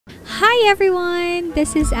Hi everyone!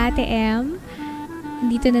 This is Ate M.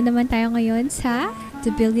 Nandito na naman tayo ngayon sa The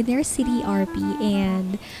Billionaire City RP.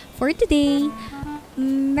 And for today,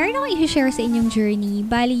 meron akong i-share sa inyong journey.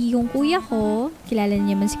 Bali, yung kuya ko, kilala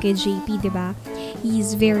niya naman si Kuya JP, diba?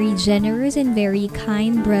 He's very generous and very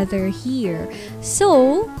kind brother here.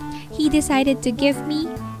 So, he decided to give me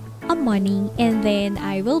a money and then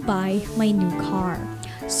I will buy my new car.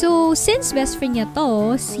 So, since best friend niya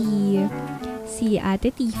to, si Ate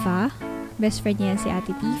Tifa, best friend niya si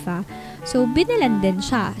Ate Tifa, so binalan din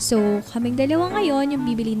siya. So, kaming dalawa ngayon yung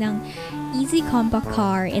bibili ng easy compact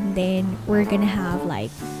car and then we're gonna have like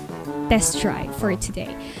test drive for today.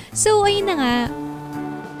 So, ayun na nga,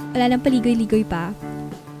 wala nang paligoy-ligoy pa.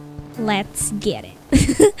 Let's get it.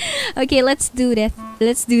 Okay, let's do this.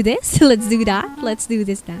 Let's do this. Let's do that. Let's do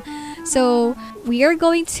this na. So, we are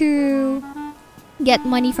going to get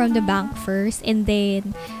money from the bank first and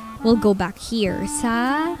then we'll go back here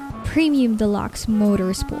sa Premium Deluxe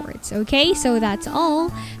Motorsports. Okay? So, that's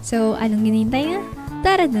all. So, anong hinihintay na?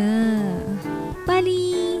 Tara na!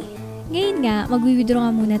 Bali, ngayon nga, mag-withdraw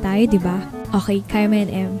nga muna tayo, diba? Okay, kaya mo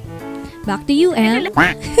yan, M. Back to you, M.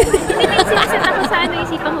 Sinaset ako sa ano,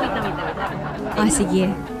 isipang wait.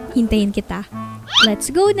 Sige. Hintayin kita.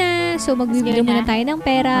 Let's go na! So, mag-withdraw muna tayo ng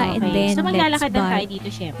pera and then so, let's maglalakad na buy tayo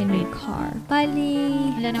dito, syempre. a new car.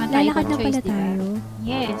 Bali, Wala naman tayo lalakad na choice, pala diba? tayo.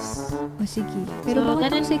 Yes. O, sige. Pero So, bakit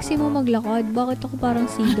ang sexy mo maglakad? Bakit ako parang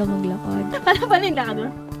siga maglakad? Para ba yung lakad mo?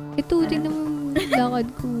 Ito, tingnan mo yung lakad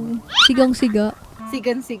ko. Sigang-siga.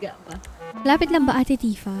 Sigan-siga pa. Lapit lang ba, Ate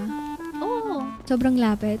Tifa? Oo. Sobrang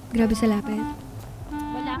lapit. Grabe sa lapit.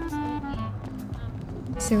 Wala ako sa eh.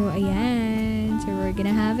 So, ayan. So, we're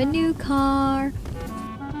gonna have a new car.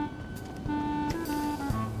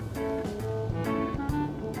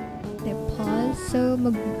 Pause. So,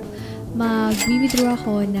 mag-withdraw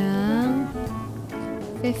ako ng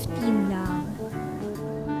 15 lang.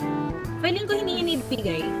 Feeling ko hindi yun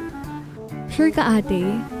ibigay. Sure ka, ate?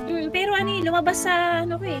 Pero ano yun, lumabas sa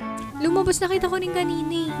ano ko eh. Lumabas, nakita ko rin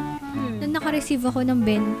kanina eh. Nung naka-receive ako ng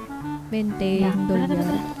 $20.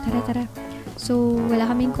 Tara. So, wala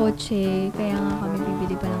kaming kotse. Kaya nga kami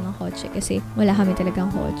bibili pa lang ng kotse. Kasi wala kami talagang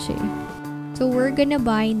kotse. So, we're gonna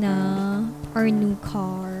buy na our new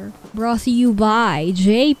car. Brought to you by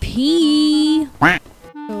JP!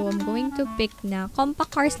 So, I'm going to pick na.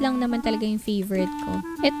 Compact cars lang naman talaga yung favorite ko.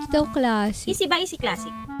 Ito daw classic. Easy ba? Easy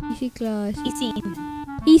classic? Easy classic. Easy.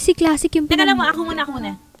 Easy classic yung Teka lang mo, ako muna.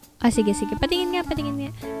 Sige. Patingin nga.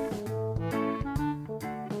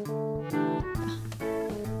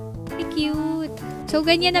 Ay, cute. So,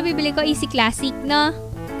 ganyan na bibili ko. Easy classic, no?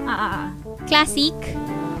 Classic?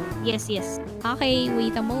 Yes. Okay,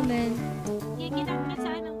 wait a moment. Kita ko na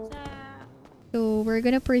sa ano, So, we're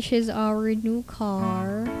gonna purchase our new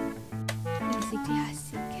car. Easy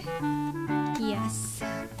classic. Yes.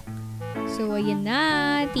 So, ayan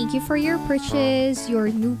na. Thank you for your purchase. Your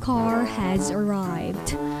new car has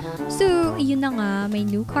arrived. So, ayun na nga. May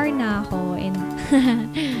new car na ako. And,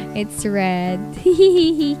 it's red.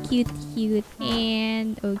 Cute.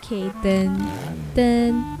 And, okay. Dun.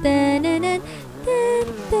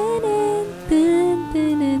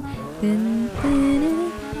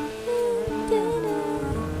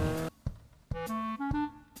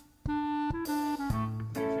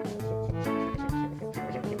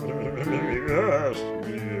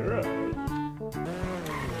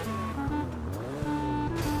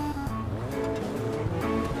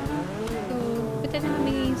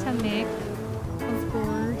 Sa Mac, of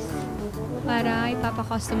course, para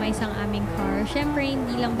ipapa-customize ang aming car. Syempre,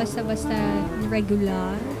 hindi lang basta-basta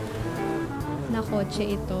regular na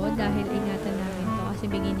kotse ito dahil ingatan namin to kasi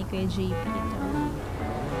bigay ni Kuya JP ito.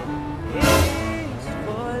 It's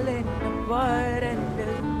falling apart and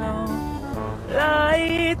there's no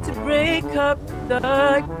light to break up the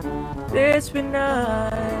dark desperate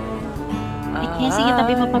night. Sige,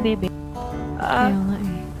 tabi mo pa, bebe. Kaya nga eh.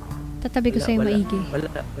 Tatabi ko sa'yo maigi. Wala.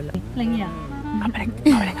 Lang yan.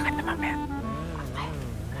 Babalik ka na mamaya.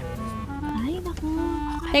 Ay, naku.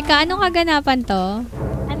 Teka, anong kaganapan to?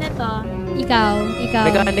 Ano to? Ikaw.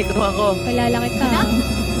 Mekaniko ako. Palalakit ka.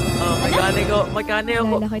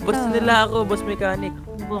 Mekaniko. Boss nila ako, boss mechanic.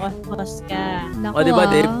 Boss ka. Naku, diba,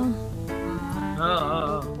 Dave?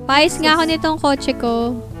 Oo. Pais nga ako nitong kotse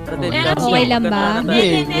ko. Okay lang ba?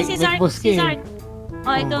 Hindi, si Zart.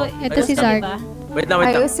 Oh, ito si Zart. Wait lang.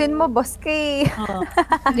 Ayusin mo, boss K.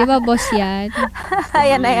 Di ba, boss yan?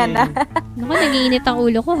 Ayan na. Naku, nag-iinit ang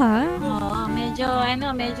ulo ko, ha? Oo,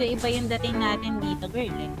 medyo iba yung dating natin dito,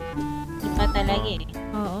 girl. Iba talaga eh.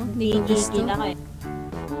 Oo, hindi ko gusto. Ako eh.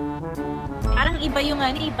 Parang iba yung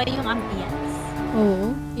ambience.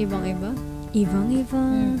 Oo, ibang-iba. Ibang-iba.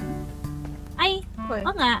 Hoy.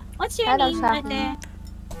 Oo nga. What's your Hello, name, Shaki. ate?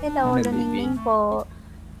 Hello, Luningning po.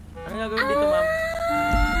 Anong gagawin dito, ma'am?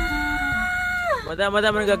 Madam,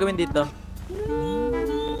 anong gagawin dito?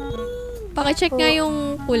 Pakicheck nga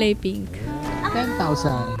yung kulay pink.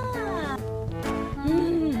 10,000.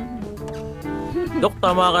 Dok,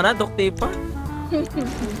 tama ka na. Dok, tipa.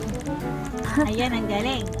 Ayan, ang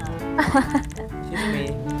galing. Oh. Excuse me.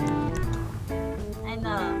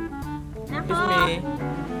 Ano? Nako. Excuse me.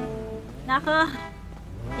 Nako.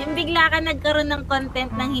 Yung bigla ka nagkaroon ng content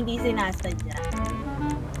nang hindi sinasadya.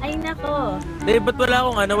 Ay, nako. Ba't wala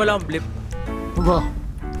akong blip? Aba,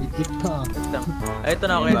 ikip ka. Ay, ito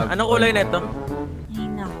na okay. Anong kulay na ito? Ay,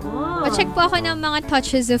 nako. Pa-check po ako ng mga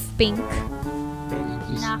touches of pink.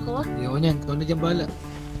 Nako. Ayoko niyan, ikaw na dyan bala.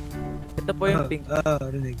 Ito po yung pink.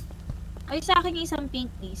 Rinig. Ay, sa akin yung isang pink,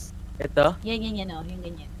 please. Ito? Yan, oh. Yung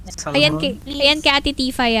ganyan. Ayan kay Ate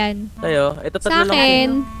Tifa yan. Tayo? Ito Sa tatlo lang. akin,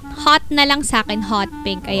 hot na lang sa akin. Hot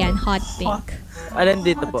pink. Ayan, hot pink. Alin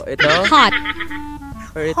dito po? Ito? Hot.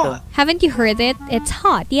 Or ito? Haven't you heard it? It's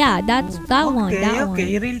hot. Yeah, that one. That one.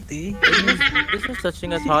 Okay, real tea. This is such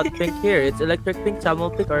thing as hot pink here. It's electric pink,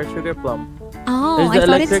 salmon pink, or sugar plum. Oh, There's I the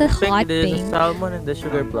thought it's electric a hot there's pink. the salmon, and the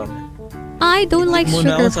sugar plum. I don't like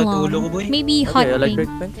Muna sugar ako sa tulo ko, plum. boy. Maybe hot Okay, pink. electric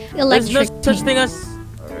pink. There's no Electric such pink. thing as...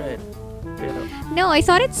 Alright. No, I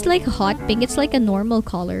thought it's like hot pink. It's like a normal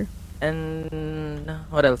color. And...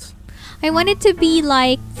 What else? I want it to be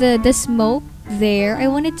like the smoke there.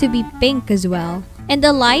 I want it to be pink as well. And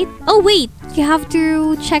the light. Oh wait, you have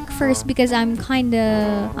to check first because I'm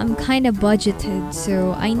kinda budgeted,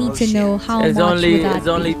 so I need to know how It's much would that it's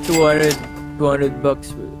only be. 200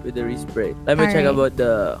 bucks with the respray. Let me check Alright. about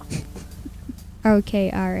the...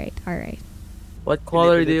 Okay, alright. What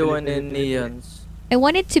color do you want in neons? I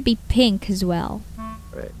want it to be pink as well.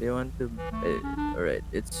 Alright, do you want to... Alright,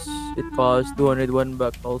 it costs 201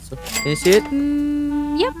 bucks also. Can you see it?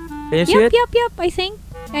 Yep. Can you see it? Yep.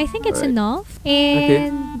 I think it's Alright. enough.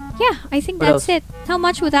 And yeah, I think What that's else? it. How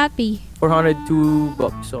much would that be? 402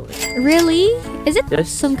 bucks only. Really? Is it Yes.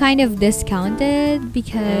 some kind of discounted?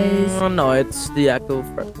 Because No, it's the actual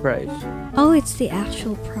price. oh, it's the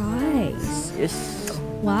actual price. Yes.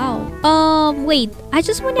 Wow. Wait. I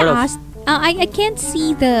just want to What else? ask. I can't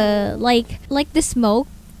see the like the smoke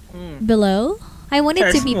below. I want it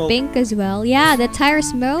Tire to be smoke. pink as well. Yeah, the tire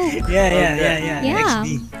smoke. Yeah. Yeah.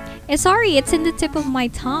 XD. Sorry, it's in the tip of my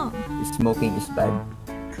tongue. Smoking is bad.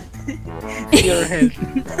 Your head.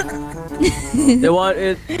 They want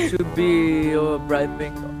it to be bright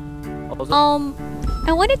pink. Also.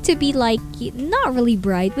 I want it to be like not really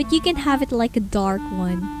bright, but you can have it like a dark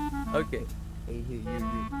one. Okay.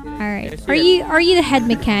 All right. Yes, Are you the head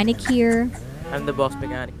mechanic here? I'm the boss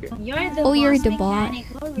mechanic here. You're the boss. mechanic.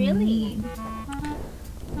 Oh, really?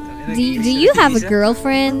 Do you have a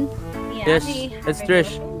girlfriend? Yeah, Yes, they have it's a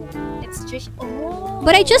Trish. girlfriend. It's Trish. Oh.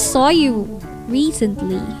 But I just saw you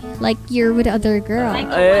recently, like you're with other girl. Like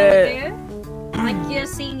a Eh. while ago? Like you're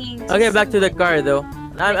singing. Okay, back to the car though.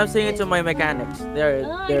 I'm singing to my mechanics. There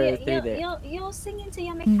Oh, are three there. you're singing to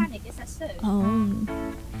your mechanic. Is that so? Oh,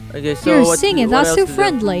 Okay, so you're what singing. what That's else so to do?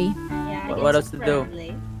 friendly. Yeah. What it's else to do?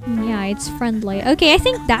 friendly. Yeah, it's friendly. Okay, I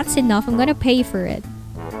think that's enough. I'm gonna pay for it.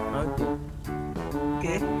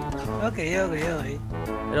 Okay. Okay.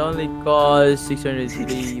 It only costs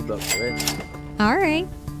 603 bucks, right? All right.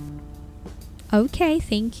 Okay,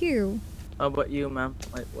 thank you. How about you, ma'am?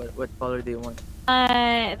 What color do you want?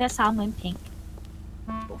 The salmon pink.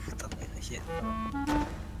 Oh, putang ina, shit.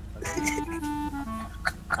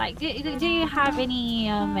 Like, do you have any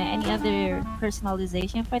other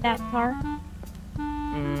personalization for that car?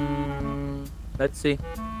 Let's see.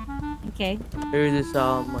 Okay. Here's the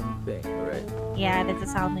salmon pink, right? Yeah, that's a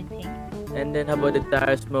salmon pink. And then how about the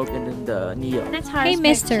tire smoke and then the neon? That's hard. Hey,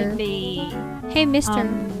 mister. Should be, Hey, mister.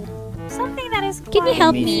 something that is. Can you quite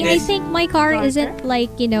help me? I Yes. think my car Darker. isn't like,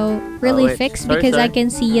 really wait. fixed Sorry, because I sorry. can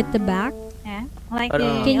see at the back. Yeah. Like Ano?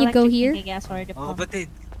 the Can you go electric here? pink, I guess, or the Oh, pump. batid.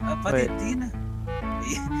 Batid, di na.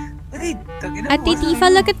 Batid, tangina mo. Ate Tifa,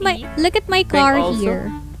 look at my car also? here.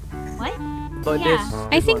 What? About Yeah. this.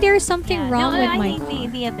 I think one. there's something Yeah, wrong no, with I my think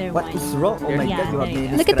car. the other What one. is wrong? Oh my Yeah, god, you have there you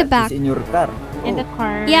many Look at the back. scratches in your car. In the Oh,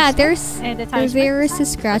 car. Yeah, there's the tires. there is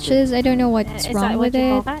scratches. I don't know what's Is that wrong what with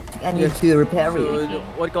you call it. that? I need to repair So, it.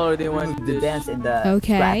 what color do you want? Remove the dents and the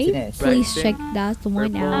Okay, scratchiness. Right. please pink, check that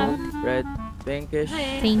one Purple, out. red, pinkish.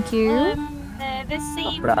 Thank you. The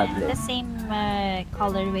problem. same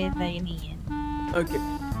color with the neon. Okay.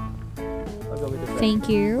 I'll go with the red. Thank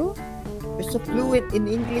you. You're so fluid in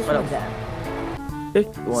English, What else? madam.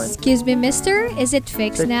 Fifth one. Excuse me, mister. Is it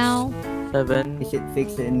fixed 6, now? 7, Is it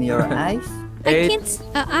fixed in your eyes? I 8, can't.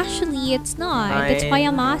 Actually, it's not. That's why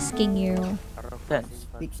I'm asking you. tense.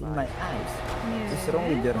 Fix in my eyes. What's wrong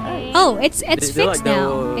with your eyes? Oh, it's They fixed like the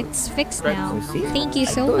now. It's fixed now. You see? Thank you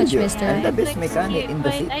I so told much, you, mister. I'm the best Looks mechanic cute, in the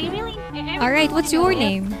but city. I really, Alright, what's your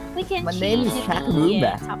name? We can My name is change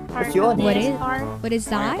Shakarumba. the top part What's your of name? What this is- part. What is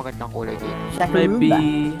that? Maybe.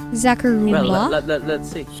 Shakarumba. Zakarumba? Well, let's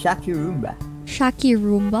see. Shakarumba.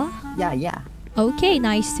 Shakirumba? Yeah. Okay,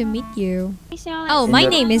 nice to meet you. So, Oh, my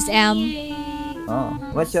name is Em. Oh,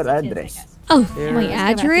 what's your address? Oh, Here. my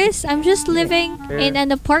address? I'm just living Here. in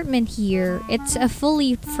an apartment here. It's a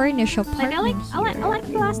fully furnished Like, I apartment like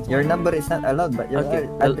the last Your number is not allowed, but your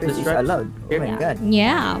Okay, address is describe- allowed. Oh Here. my god.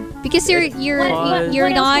 Yeah, because you're What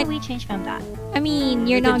you're what else not. can we change from that? I mean,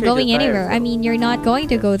 you're You can not change the going tires, anywhere. I though. mean, you're not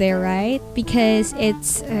going to go there, right? Because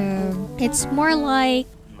it's more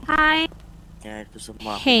like, Hi.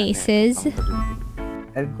 hey, sis.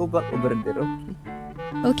 I'll go back over there, okay?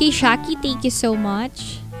 Okay, Shaki, thank you so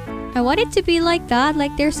much. I want it to be like that,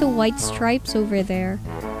 like there's a white stripes over there.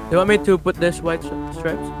 You want me to put this white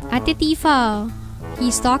stripes? Ate Tifa,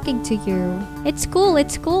 he's talking to you. It's cool,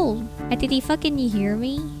 it's cool. Ate Tifa, can you hear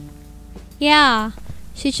me? Yeah,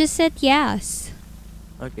 she just said yes.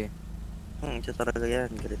 Okay. Ito talaga yan.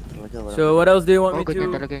 Ganito talaga. Wala. So what else do you want me to?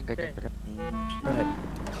 Ganyan talaga yung ganyan. Alright.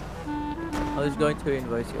 I was going to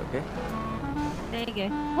invoice you, okay? There you go.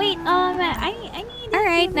 Wait, I need.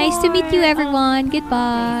 Alright, nice to meet you everyone.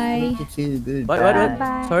 Goodbye. Make it feel good. What?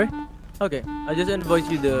 Bye. Sorry? Okay, I just invoice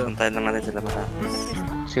you the... Puntahan lang natin sila matapos.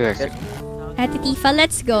 Sure. Ate Tifa,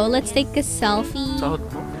 let's go. Let's take a selfie. Sahod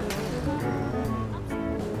mo?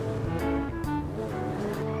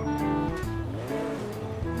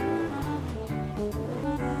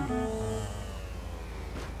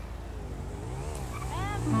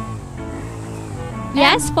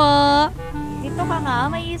 Yes po. Dito ka nga,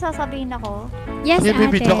 may sasabihin ako. Yes, Sige,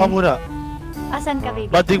 baby, dito ka ate. muna. Asan ka, baby?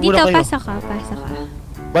 Bating Dito, muna kayo. pasa ka.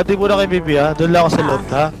 Bating muna kayo, baby, ha? Doon lang ako sa loob,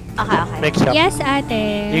 ha? Okay. Next shop. Yes, ate.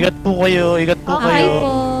 Ingat po kayo, ingat po Okay kayo.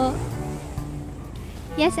 po.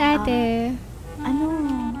 Yes, ate.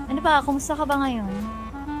 Ano ba? Kumusta ka ba ngayon?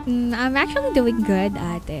 I'm actually doing good,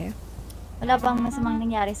 ate. Wala bang masamang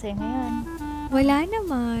nangyari sa'yo ngayon? Wala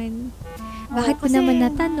naman. Bakit mo kasi- naman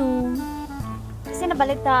natanong? Kasi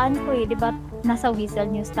nabalitaan ko di ba nasa Whistle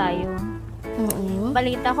News tayo? Oo.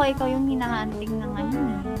 Balita ko, ikaw yung hinahanting ng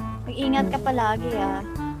Mag-ingat ka palagi,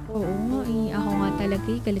 Oo nga eh. Ako nga talaga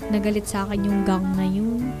eh. Galit na galit sa akin yung gang na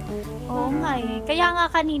yun. Oo nga Kaya nga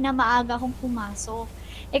kanina maaga akong pumasok.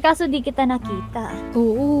 Kaso di kita nakita.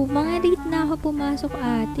 Oo, mga late na ako pumasok,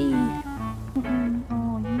 ate.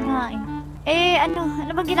 Oo, yun nga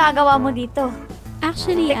ano ba ginagawa mo dito?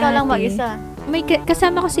 Actually, Ikaw ate. lang mag-isa. May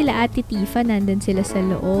kasama ko sila ate Tifa, nandun sila sa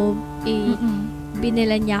loob.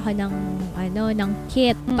 Binila niya ako ng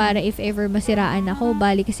kit para if ever masiraan ako.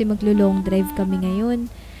 Bali kasi maglo-long drive kami ngayon.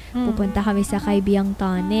 Pupunta kami sa Kaibiyang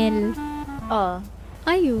Tunnel. Oo.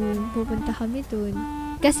 Ayun, pupunta kami dun.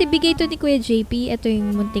 Kasi bigay to ni Kuya JP, ito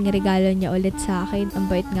yung munting regalo niya ulit sa akin. Ang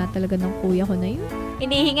bait nga talaga ng kuya ko na yun.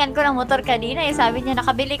 Hinihingan ko ng motor kanina Sabi niya,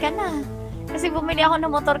 nakabili ka na. Kasi bumili ako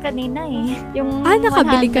ng motor kanina Yung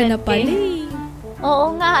Nakabili ka na 100K. pala eh. Oo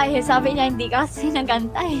nga Sabi niya, hindi ka kasi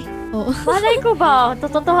nagantay. Oo. Malay ko ba?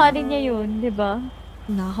 Tututuhanin niya yun, di ba?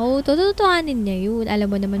 Nako, tututuhanin niya yun. Alam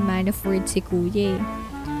mo naman man of word si kuya eh.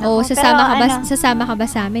 Nako, Sasama ka ba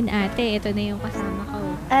sa amin, ate? Ito na yung kasama ko.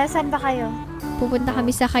 Saan ba kayo? Pupunta kami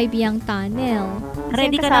sa Kaibiyang Tunnel.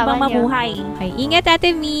 Ready ka na kasama bang niyo? mabuhay? Okay, ingat ate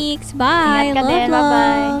Mix. Bye. Ingat ka Love, din. love.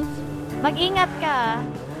 Bye-bye. Mag-ingat ka.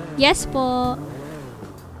 Yes po.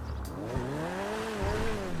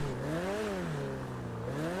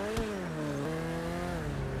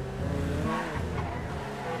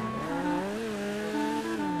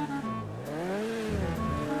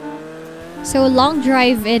 So, long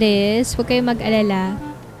drive it is. Huwag kayong mag-alala.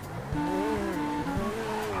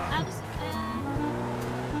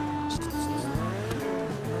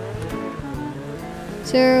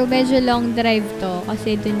 So, medyo long drive to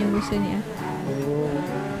kasi dun yung gusto niya.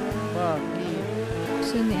 Bakit?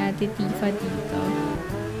 Gusto ni Ate Tifa dito.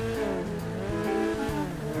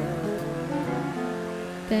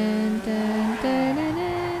 Dun, dun, dun, dun,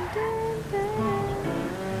 dun, dun, dun.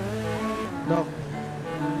 Dok,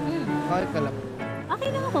 bakit ka lang? Okay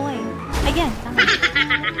lang ako Ayan, tama.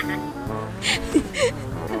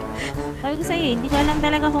 Sabi ko sa'yo, hindi ko alam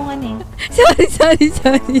talaga kung ano Sorry.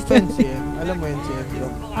 NCM, alam mo NCM,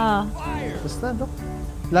 Dok. Basta, Dok.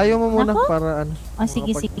 Layo mo muna Nako. para ano.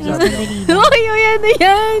 Sige, Makapagsabi sandali ako. lang. Okay,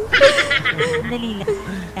 yan. Sandali lang.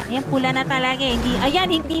 Ayan, pula na talaga Hindi na Ay,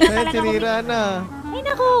 talaga ako. tinira na. Ay,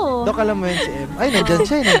 nako. Dok, alam mo NCM. Ay, nandyan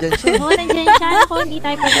siya. Oo, nandiyan siya. Ako, hindi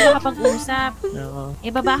tayo pwede makapag-usap. Oo.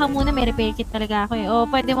 Baba ka muna, may repair kit talaga ako Oo,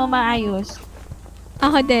 pwede mo maayos.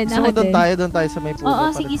 Ako din, Gusto ako mo din. doon tayo sa may puno. Oo,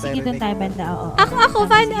 para sige, tayo doon rinig. tayo banda. Oo. Ako,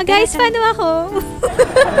 fan. Guys, fan ako.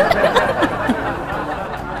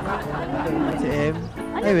 Si M.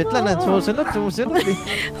 Ay, wait lang. Sumusunod eh.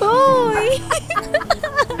 Hoy!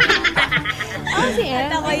 Si M.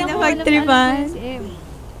 Ako yung napagtripan. Si M.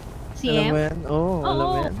 Si Alam M? mo yan? Oo, alam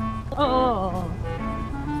mo yan. Oo.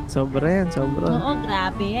 Sobra yan, sobra. Oo,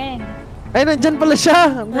 grabe yan. Ay, nandyan pala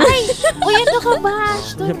siya! Ay! Uy, ano ka ba?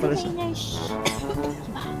 Nandyan pala siya.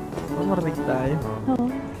 Marinig tayo.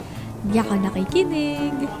 Di ako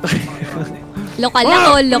nakikinig. Lokal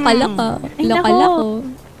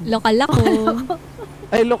ako.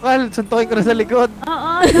 Ay, lokal! Suntukin ko na sa likod.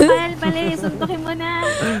 Oo, lokal pala. Suntukin mo na.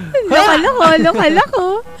 Lokal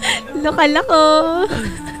ako.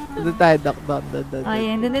 Doon tayo, doon. Oh,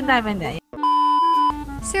 yan. Doon din tayo banda.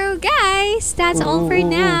 So guys, that's all for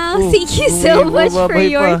now. Oh, Thank you so much for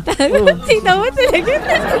babay your pa. time. Tingnan mo talaga.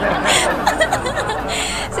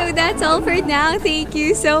 So that's all for now. Thank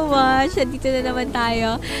you so much. Andito na naman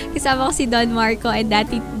tayo. Kasama ko si Don Marco and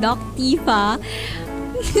dati Doc Tifa.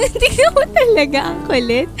 Tingnan mo talaga ang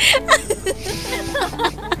kulit.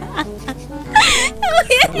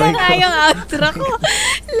 Yan na nga yung outro ko.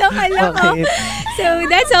 Lokal ako. So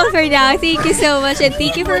that's all for now. Thank you so much and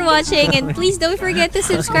thank you for watching. And please don't forget to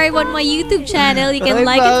subscribe on my YouTube channel. You can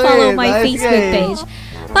like and follow my Facebook page.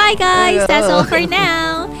 Bye guys. That's all for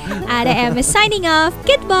now. Ada M is signing off.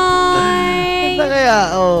 Goodbye. Ano kaya?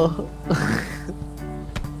 Oh.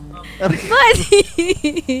 Buddy.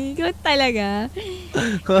 Ikaw talaga.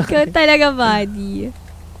 Ikaw talaga, buddy.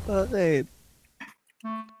 Bakit?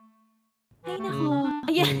 Ay, nako.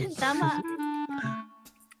 Ayan, tama.